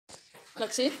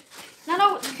Let's see.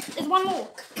 No, there's one more.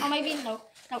 Or maybe no.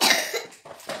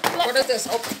 What is this?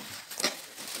 Oh,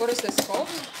 what is this called?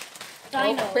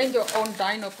 Dino. Oh, paint your own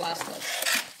dino plasters.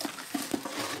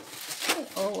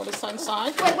 Oh, what is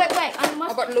inside? Wait.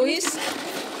 How about Louis?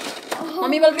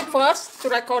 Mommy will read first to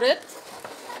record it.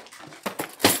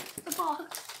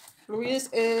 Louis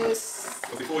is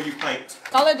But before you paint,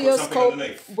 kaleidoscope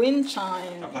wind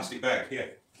chime. a plastic bag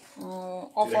here.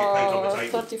 Of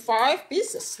 35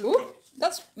 pieces. Look,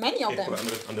 that's many of Yeah, them.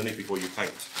 put it underneath before you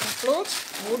paint. Includes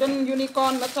wooden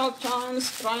unicorn, metal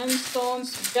chimes,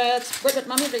 rhinestones, jets. Wait,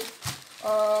 mommy read.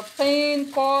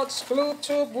 Paint pots, glue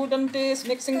tube, wooden disc,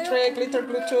 mixing tray, glitter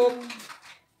glue tube.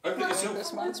 Open it yourself.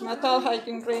 This one's metal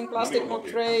hiking ring, plastic mold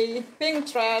tray, pink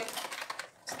thread,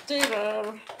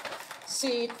 stirrer,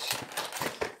 seat.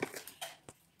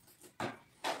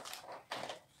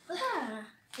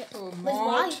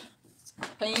 Mold,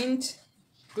 paint,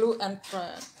 glue and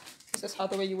thread. This is how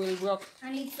the way you will work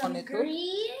I need some on it.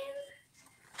 green.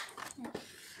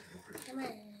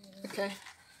 Okay.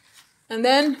 And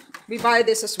then we buy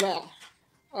this as well.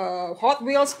 Hot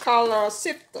Wheels color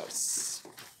sifters.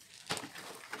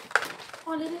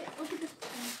 Oh, look at this.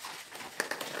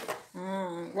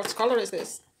 What color is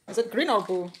this? Is it green or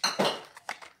blue?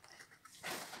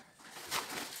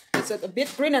 It's a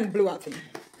bit green and blue, I think.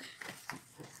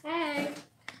 Hey.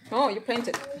 Oh, you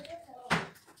painted.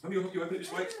 Let me help you open it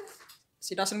this way.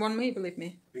 She doesn't want me, believe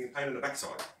me. You can paint on the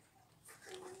backside.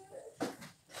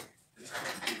 Just a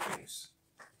few things.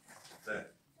 There.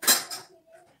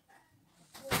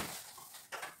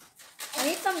 I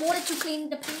need some water to clean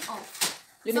the paint off.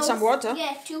 You need some water?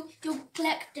 Yeah, to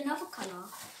collect another color.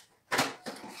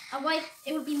 Otherwise,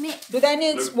 it would be mixed. Do they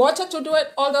need water to do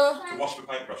it all the... To wash the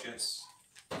paintbrush, yes.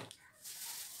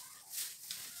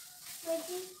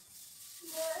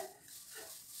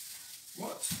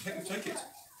 What? Take it.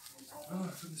 Oh,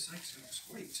 for goodness sakes, it looks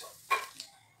great.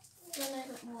 A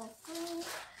little bit more.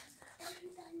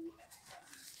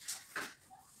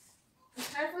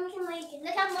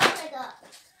 Look how much I got.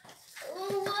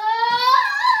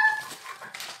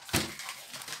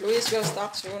 Louis will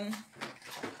start soon.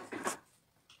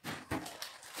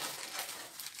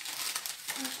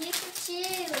 Here's the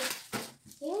shoe.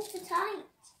 Here's the tight.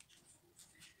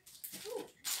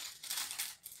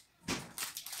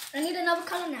 I need another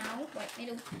color now. Wait,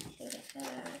 middle.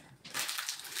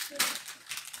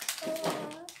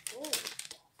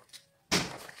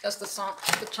 That's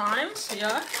the chimes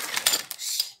here.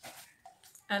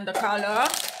 And the color.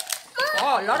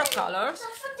 Oh, a lot of colors.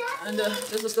 And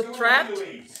this is the thread.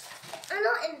 I'm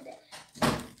not in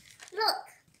there. Look.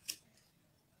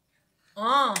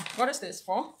 Ah, what is this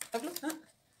for? Have a look, huh?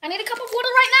 I need a cup of water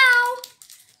right now.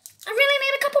 I really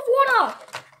need a cup of water.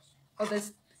 Oh,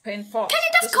 this paint pot. Can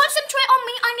you just concentrate on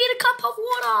me? I need a cup of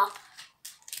water.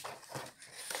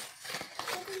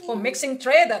 Oh, mixing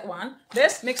tray, that one.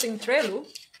 This mixing tray, Lou.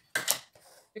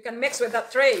 You can mix with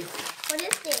that tray. What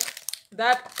is this?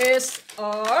 That is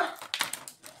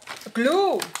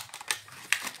glue.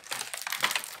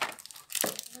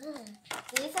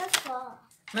 These are small.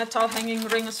 Metal hanging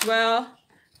ring as well.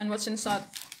 And what's inside?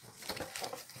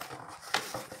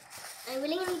 I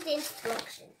really need the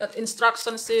instructions. That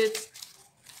instruction sheet.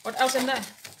 What else in there?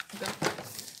 Okay.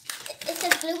 It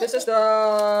says glue. This is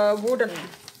the wooden.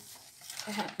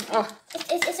 Oh,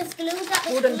 It says glue that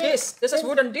with wooden glue. disc. This is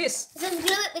wooden disc. It says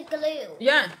glue it with glue.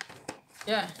 Yeah.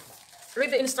 Yeah.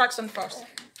 Read the instruction first.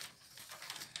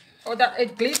 Oh, that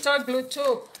it glitter glue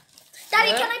tube. Daddy,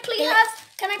 Yeah.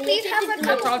 can I please have a cup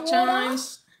Metal of water?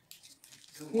 chimes.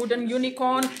 Wooden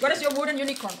unicorn. Where is your wooden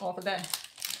unicorn? Over there.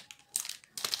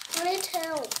 I need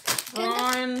help.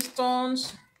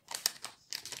 Rhinestones.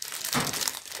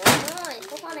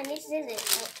 Hold on, I need scissors.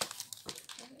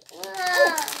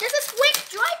 This is Wick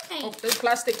dry paint. Oh, the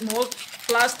plastic mold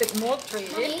tray.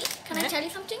 Mommy, can I tell you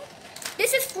something?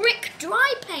 This is Wick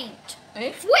dry paint.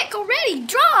 Eh? Wick already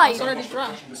dry. It's already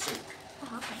dry.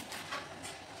 Oh, okay.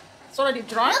 It's already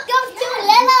dry. Look, go too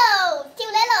little.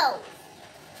 Too little.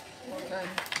 Okay.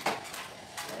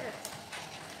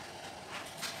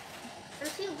 I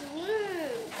feel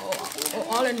weird. Oh,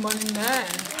 all in one in there.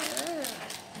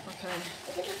 Okay.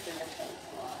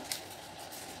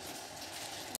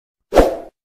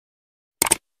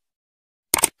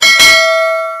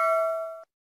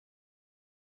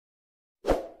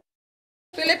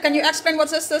 Philip, can you explain what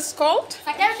this is called?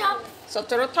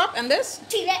 Top and this?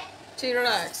 T-Rex.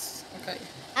 T-Rex. Okay.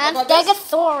 And How about this?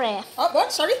 Stegosaurus. Oh,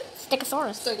 what? Sorry?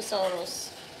 Stegosaurus.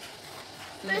 Stegosaurus.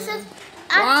 This is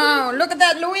Wow, look at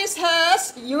that. Louis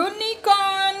has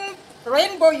unicorn,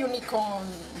 rainbow unicorn.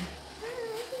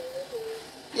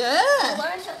 Yeah.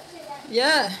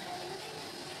 Yeah.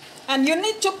 And you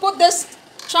need to put this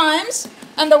chimes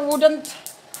and the wooden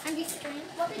And the string.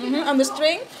 What did you and the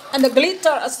string and the glitter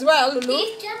as well, Lulu.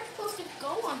 These gems supposed to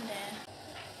go on there.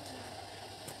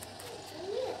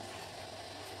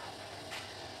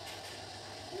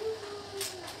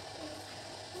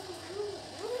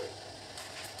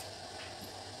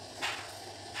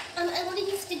 I want to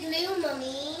use the glue,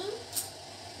 Mummy.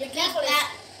 The glue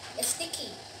that is sticky.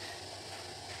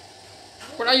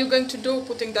 What are you going to do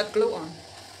putting that glue on?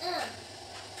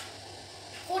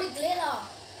 For the glitter.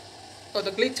 Or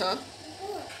the glitter?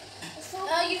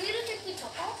 You need to take the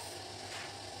top off.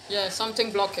 Yeah,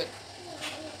 something block it.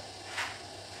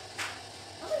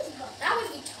 That was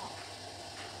the top.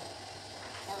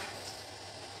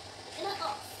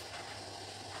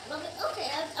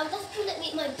 Okay, I'm just going to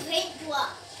make my paintbrush.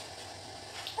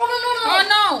 Oh no no no! Oh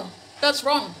no, that's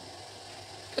wrong.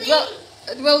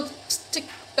 It will stick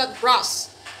that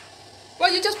brass.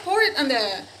 Well, you just pour it in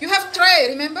there. You have tray,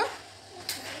 remember?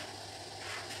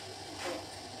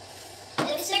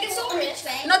 It's like a on the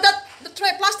tray. No, that the tray,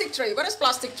 plastic tray. What is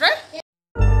plastic tray? Yeah,